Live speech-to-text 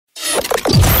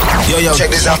Yo, check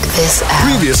this out.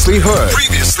 Previously heard.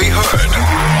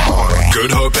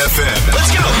 Good Hope FM.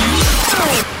 Let's go.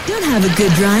 Don't have a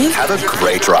good drive. Have a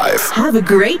great drive. Have a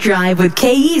great drive with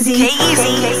K-Easy.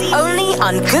 K-Easy. Only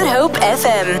on Good Hope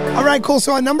FM. All right, cool.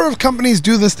 So a number of companies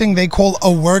do this thing they call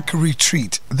a work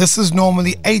retreat. This is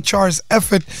normally HR's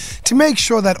effort to make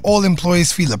sure that all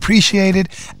employees feel appreciated.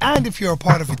 And if you're a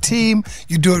part of a team,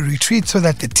 you do a retreat so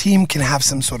that the team can have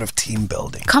some sort of team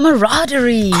building.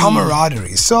 Camaraderie.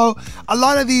 So a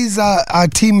lot of these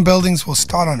team buildings will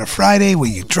start on a Friday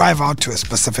where you drive out to a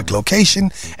specific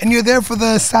location and you're there for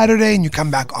the Saturday and you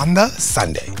come back on the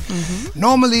Sunday. Mm-hmm.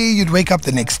 Normally, you'd wake up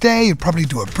the next day, you'd probably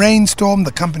do a brainstorm.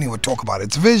 The company would talk about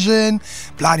its vision,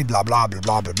 blah, blah, blah, blah,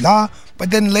 blah, blah, blah. But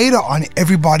then later on,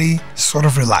 everybody sort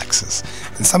of relaxes.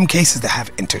 In some cases, they have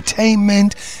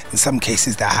entertainment. In some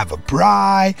cases, they have a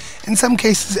braai. In some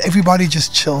cases, everybody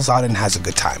just chills out and has a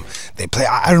good time. They play.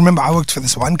 I remember I worked for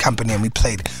this one company and we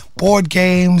played board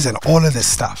games and all of this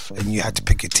stuff. And you had to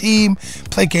pick your team,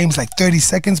 play games like 30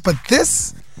 seconds. But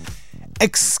this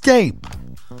escape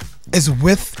is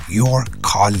with your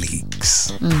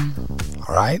colleagues.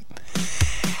 All right?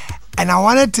 And I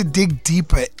wanted to dig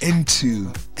deeper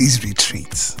into these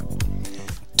retreats.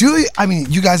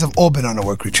 You guys have all been on a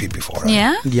work retreat before, right?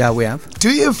 Yeah. Yeah, we have.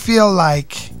 Do you feel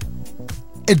like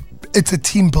it's a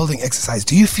team building exercise?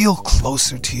 Do you feel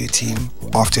closer to your team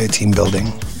after a team building?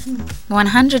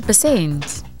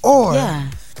 100%. Or Yeah.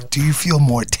 do you feel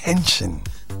more tension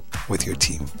with your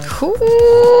team?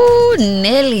 Ooh,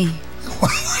 Nelly.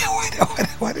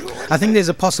 What? I think there's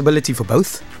a possibility for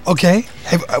both. Okay.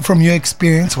 From your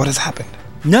experience, what has happened?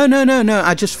 No.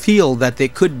 I just feel that there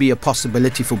could be a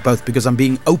possibility for both because I'm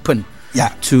being open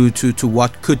to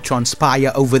what could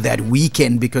transpire over that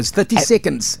weekend because 30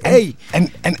 seconds.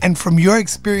 And from your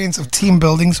experience of team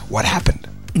buildings, what happened?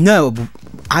 No,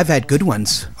 I've had good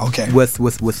ones. Okay. With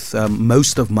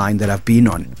most of mine that I've been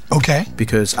on. Okay.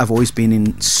 Because I've always been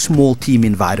in small team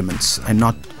environments and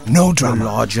not No drama.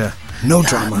 larger. No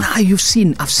drama. Nah, I've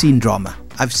seen drama.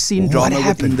 I've seen drama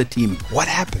within the team. What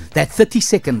happened? That 30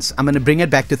 seconds, I'm going to bring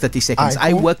it back to 30 seconds. All right,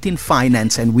 cool. I worked in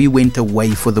finance and we went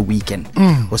away for the weekend.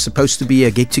 Was supposed to be a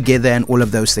get-together and all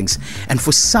of those things. And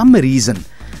for some reason,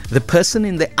 the person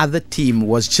in the other team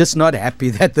was just not happy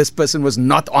that this person was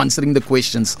not answering the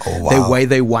questions the way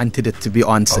they wanted it to be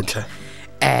answered. Okay.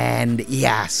 And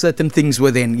yeah, certain things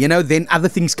were then other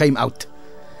things came out.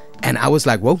 And I was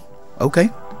like, whoa,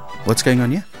 okay, what's going on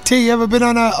here? T, you ever been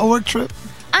on a work trip?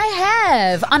 I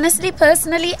have. Honestly,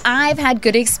 personally, I've had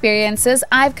good experiences.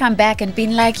 I've come back and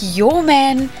been like, yo,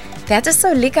 man, that is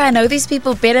so liquor. I know these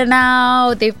people better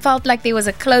now. They felt like there was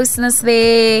a closeness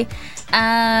there.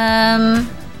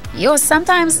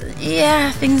 Sometimes,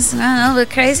 things are a little bit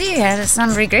crazy. I had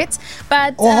some regrets.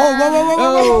 But, Whoa.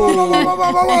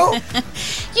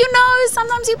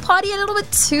 sometimes you party a little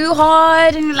bit too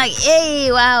hard and you're like,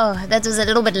 hey, wow, that was a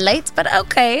little bit late. But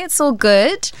okay, it's all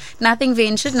good. Nothing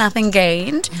ventured, nothing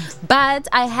gained. But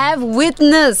I have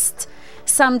witnessed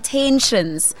some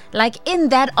tensions. Like in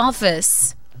that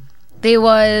office, there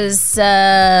was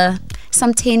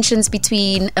some tensions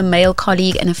between a male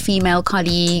colleague and a female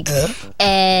colleague,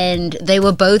 and they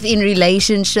were both in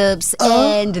relationships.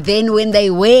 And then when they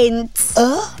went,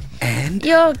 And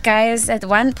yo, guys, at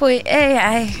one point,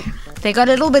 they got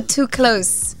a little bit too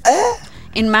close,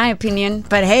 in my opinion.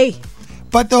 But hey.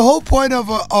 But the whole point of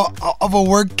a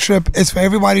work trip is for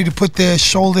everybody to put their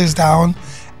shoulders down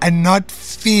and not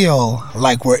feel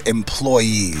like we're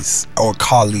employees or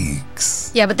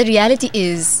colleagues. Yeah, but the reality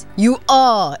is you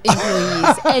are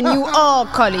employees and you are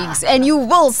colleagues and you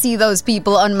will see those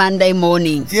people on Monday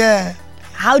morning. Yeah.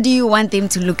 How do you want them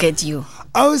to look at you?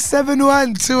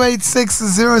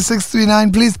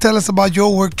 071-286-0639. Please tell us about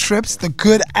your work trips, the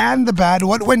good and the bad.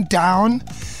 What went down?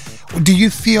 Do you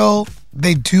feel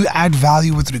they do add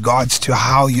value with regards to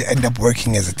how you end up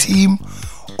working as a team?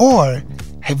 Or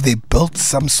have they built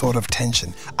some sort of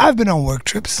tension? I've been on work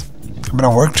trips.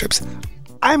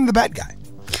 I'm the bad guy.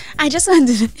 I just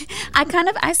wanted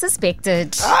I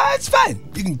suspected. It's fine.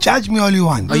 You can judge me all you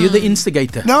want. are you the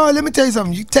instigator? No, let me tell you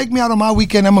something. You take me out on my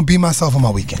weekend, I'm going to be myself on my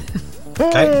weekend.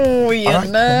 Okay? Oh, yeah. All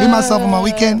right? I'll be myself on my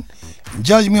weekend.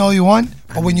 Judge me all you want.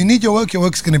 But when you need your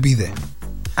work's going to be there.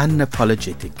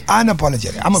 Unapologetic. I'm going to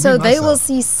So be they myself. will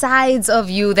see sides of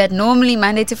you that normally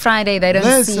Monday to Friday they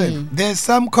don't see. Listen, there's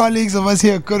some colleagues of us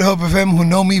here at Good Hope FM who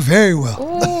know me very well.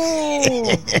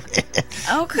 Ooh.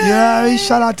 Okay. Yeah,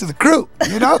 shout out to the crew,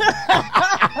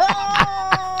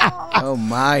 Oh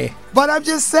my. But I'm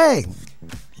just saying,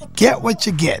 you get what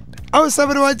you get.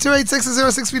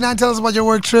 071-286-0639. Tell us about your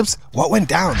work trips. What went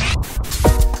down?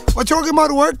 We're talking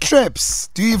about work trips.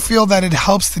 Do you feel that it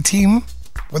helps the team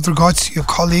with regards to your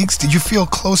colleagues? Did you feel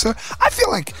closer? I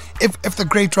feel like if the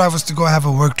Great Drive was to go have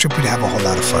a work trip, we'd have a whole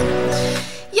lot of fun.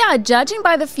 Yeah, judging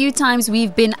by the few times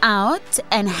we've been out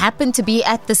and happened to be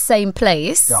at the same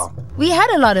place, we had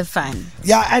a lot of fun.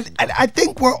 Yeah, and I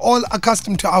think we're all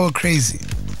accustomed to our crazy.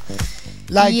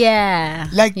 Like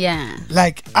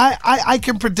I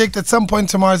can predict at some point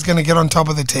tomorrow's gonna get on top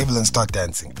of the table and start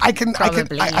dancing. I can see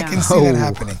that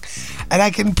happening, and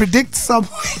I can predict some.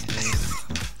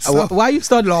 Why you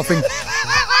start laughing?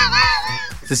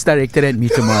 This directed at me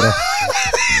tomorrow.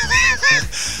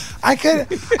 I can.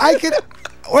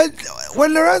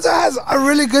 When Lorenzo has a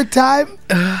really good time,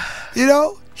 you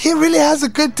know, he really has a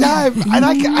good time, and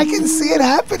I can see it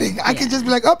happening. I can just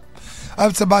be like,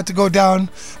 it's about to go down.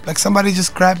 Like somebody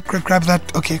just grab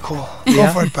that. Okay, cool. Go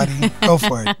for it, buddy. Go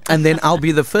for it. And then I'll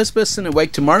be the first person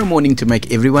awake tomorrow morning to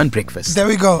make everyone breakfast. There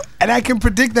we go. And I can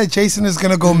predict that Jason is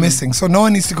going to go missing, so no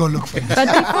one needs to go look for him. But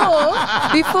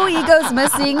before he goes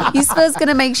missing, he's first going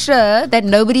to make sure that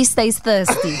nobody stays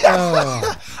thirsty.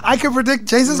 I can predict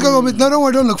Jason's going to go missing. No, don't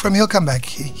worry, don't look for him. He'll come back.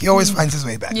 He always finds his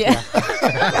way back. Yeah.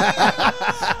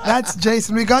 That's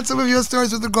Jason. We got some of your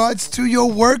stories with regards to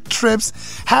your work trips.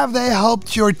 Have they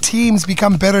helped your teams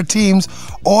become better teams,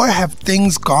 or have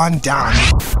things gone down?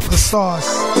 The sauce.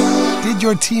 Did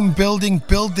your team building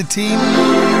build the team?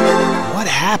 What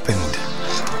happened?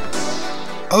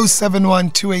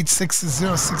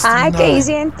 071-286-0639. Hi,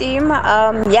 Casey and team.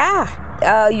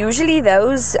 Usually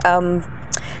those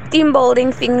team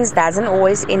building things doesn't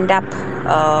always end up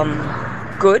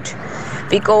good,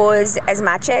 because as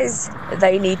much as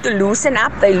they need to loosen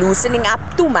up, they're loosening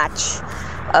up too much.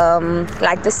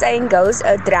 Like the saying goes,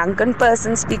 a drunken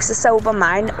person speaks a sober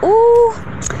mind. Ooh,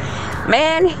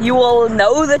 man, you will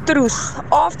know the truth.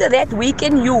 After that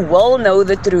weekend, you will know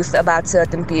the truth about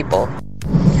certain people.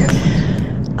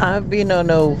 I've been on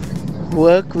a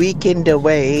work weekend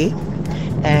away,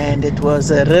 and it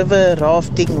was a river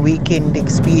rafting weekend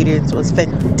experience. It was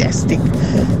fantastic.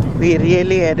 We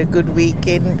really had a good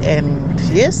weekend, and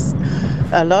yes,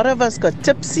 a lot of us got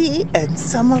tipsy and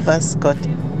some of us got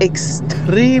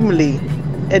extremely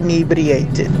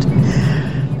inebriated,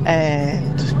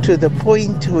 and to the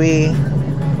point where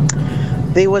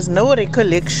there was no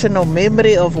recollection or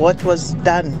memory of what was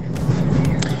done.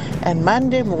 And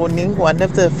Monday morning, one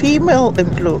of the female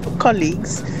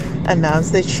colleagues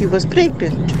announced that she was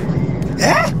pregnant.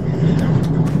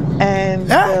 And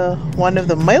one of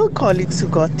the male colleagues who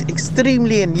got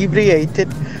extremely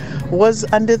inebriated was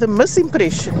under the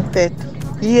misimpression that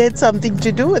he had something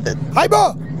to do with it. Hi,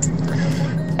 Bo!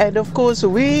 And of course,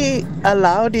 we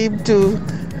allowed him to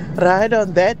ride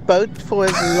on that boat for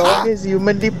as long as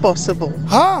humanly possible.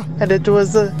 And it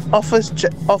was an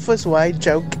office-wide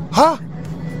joke.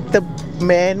 The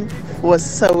man was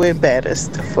so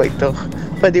embarrassed,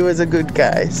 but he was a good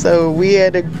guy. So we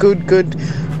had a good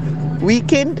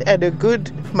weekend and a good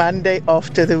Monday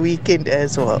after the weekend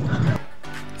as well.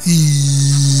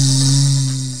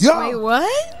 Wait,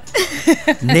 what?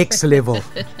 Next level.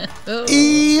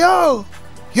 Yo.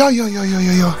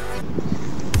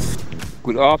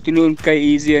 Good afternoon,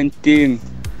 K-Easy and team.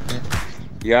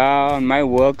 Yeah, on my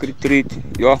work retreat,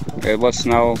 it was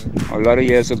now a lot of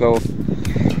years ago.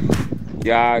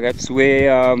 Yeah, that's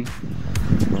where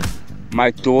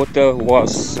my daughter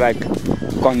was like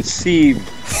conceived.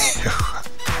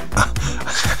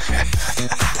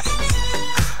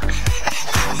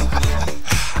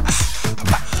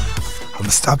 I'm gonna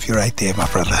stop you right there, my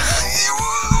brother.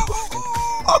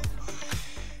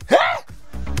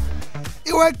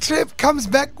 Your work trip comes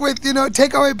back with,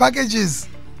 takeaway packages.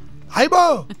 Hi,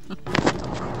 Bo.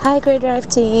 Hi, Great Drive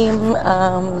team.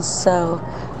 So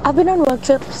I've been on work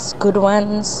trips, good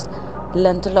ones,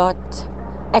 learned a lot,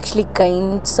 actually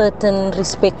gained certain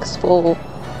respects for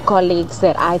colleagues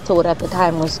that I thought at the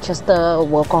time was just a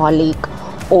workaholic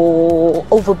or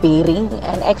overbearing,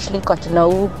 and actually got to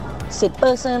know said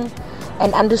person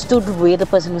and understood where the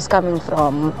person was coming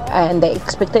from and the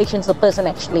expectations the person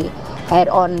actually had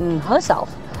on herself.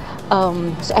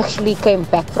 So actually came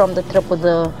back from the trip with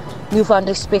a newfound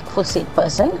respect for said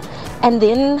person, and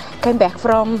then came back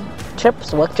from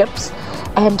work trips,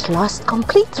 and lost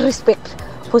complete respect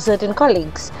for certain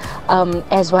colleagues.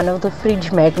 As one of the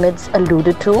fridge magnets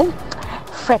alluded to,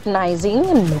 fraternizing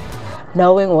and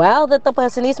knowing well that the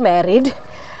person is married,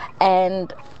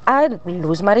 and I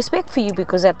lose my respect for you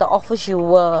because at the office you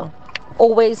were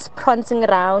always prancing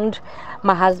around,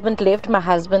 my husband left, my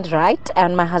husband right,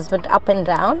 and my husband up and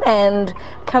down. And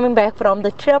coming back from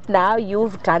the trip, now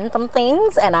you've done some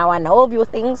things, and now I know of your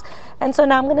things, and so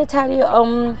now I'm going to tell you,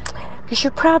 you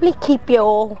should probably keep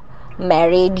your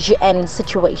marriage and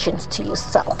situations to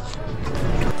yourself.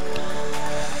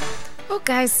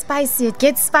 guys, spicy. It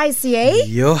gets spicy, eh?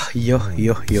 Yo. You've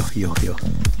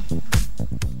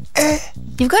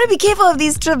got to be careful of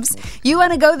these trips. You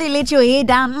want to go there, let your hair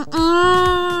down.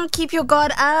 Keep your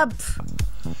guard up.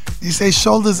 You say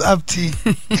shoulders up, T.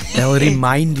 They'll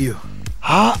remind you.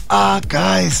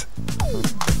 Guys.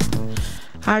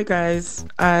 Hi guys,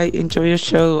 I enjoy your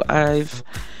show. I've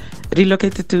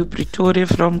relocated to Pretoria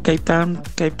from Cape Town.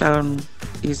 Cape Town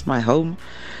is my home.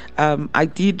 I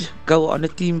did go on a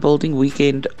team building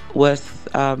weekend with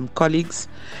colleagues,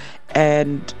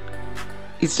 and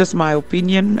it's just my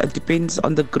opinion. It depends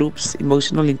on the group's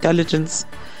emotional intelligence,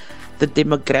 the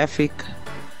demographic.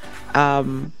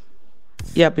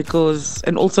 Because,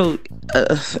 and also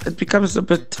it becomes a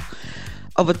bit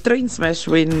of a train smash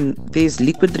when there's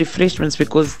liquid refreshments,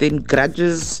 because then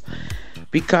grudges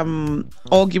become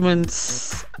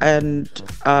arguments, and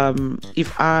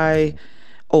if I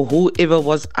or whoever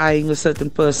was eyeing a certain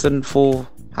person for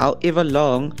however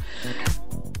long,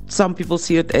 some people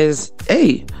see it as,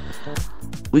 hey,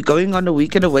 we're going on a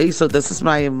weekend away, so this is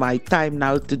my time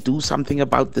now to do something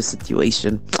about the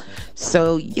situation.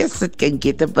 So yes, it can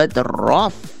get a bit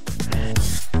rough.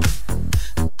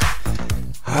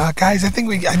 Guys, I think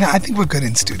we're good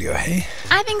in studio, hey?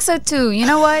 I think so too. You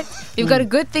know what? We've got a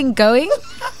good thing going.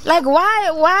 Like,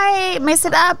 why mess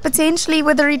it up potentially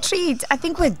with a retreat? I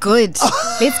think we're good.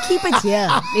 Let's keep it here.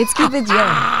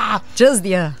 Just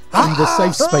here. In the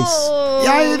safe space.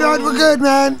 Yeah, you know what? We're good,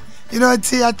 man. You know what,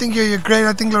 T? I think you're great.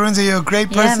 I think, Lorenzo, you're a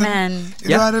great person. Yeah, man.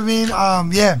 You know what I mean?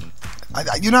 Yeah.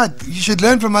 You know what? You should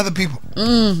learn from other people.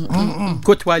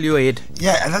 Good while you're ahead.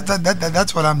 Yeah,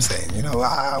 that's what I'm saying. You know,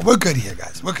 we're good here,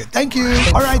 guys. We're good. Thank you.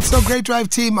 All right, so Great Drive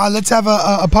team, let's have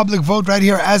a public vote right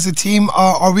here as a team.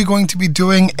 Are we going to be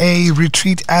doing a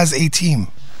retreat as a team?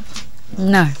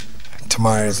 No.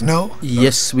 Tamara's no.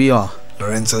 Yes, we are.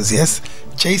 Lorenzo's yes.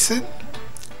 Jason?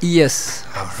 Yes,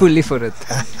 fully for it.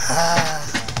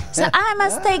 So I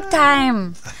must take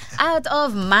time out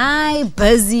of my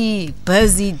busy.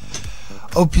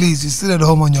 Oh, please, you sit at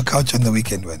home on your couch on the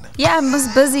weekend, when? Yeah, I was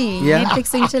busy. Yeah.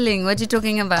 Netflix and chilling. What you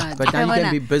talking about? But now you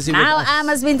can be busy with now us. I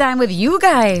must spend time with you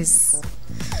guys.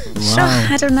 Wow. Sure,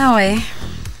 I don't know, eh?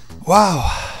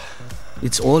 Wow.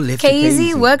 It's all left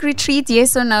KZ, to work retreat,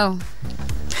 yes or no?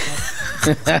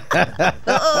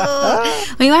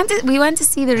 We want to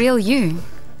see the real you.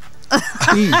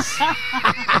 Please.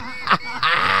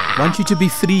 Want you to be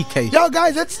free, Kate. Yo,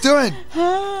 guys, let's do it.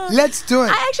 Let's do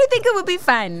it. I actually think it would be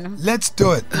fun. Let's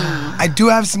do it. I do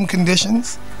have some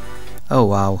conditions. Oh,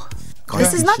 wow.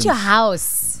 This is not your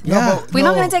house. Yeah. We're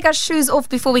not going to take our shoes off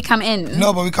before we come in.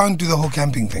 No, but we can't do the whole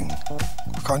camping thing.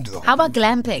 We can't do the whole. How about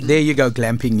glamping? There you go,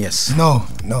 glamping, yes. No,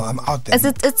 I'm out there.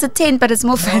 It's a tent, but it's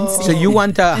more fancy. So you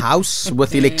want a house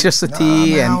with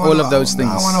electricity and all of those things?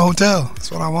 I want a hotel.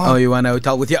 That's what I want. Oh, you want a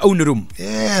hotel with your own room?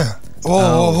 Yeah.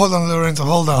 Oh, hold on, Lorenzo.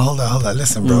 Hold on.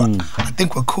 Listen, bro. I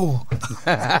think we're cool.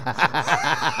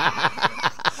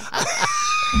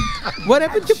 What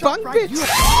happened to bunk beds?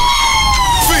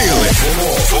 Feel it.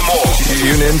 For more,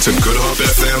 tune in to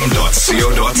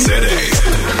goodhopefm.co.za.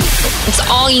 It's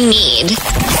all you need.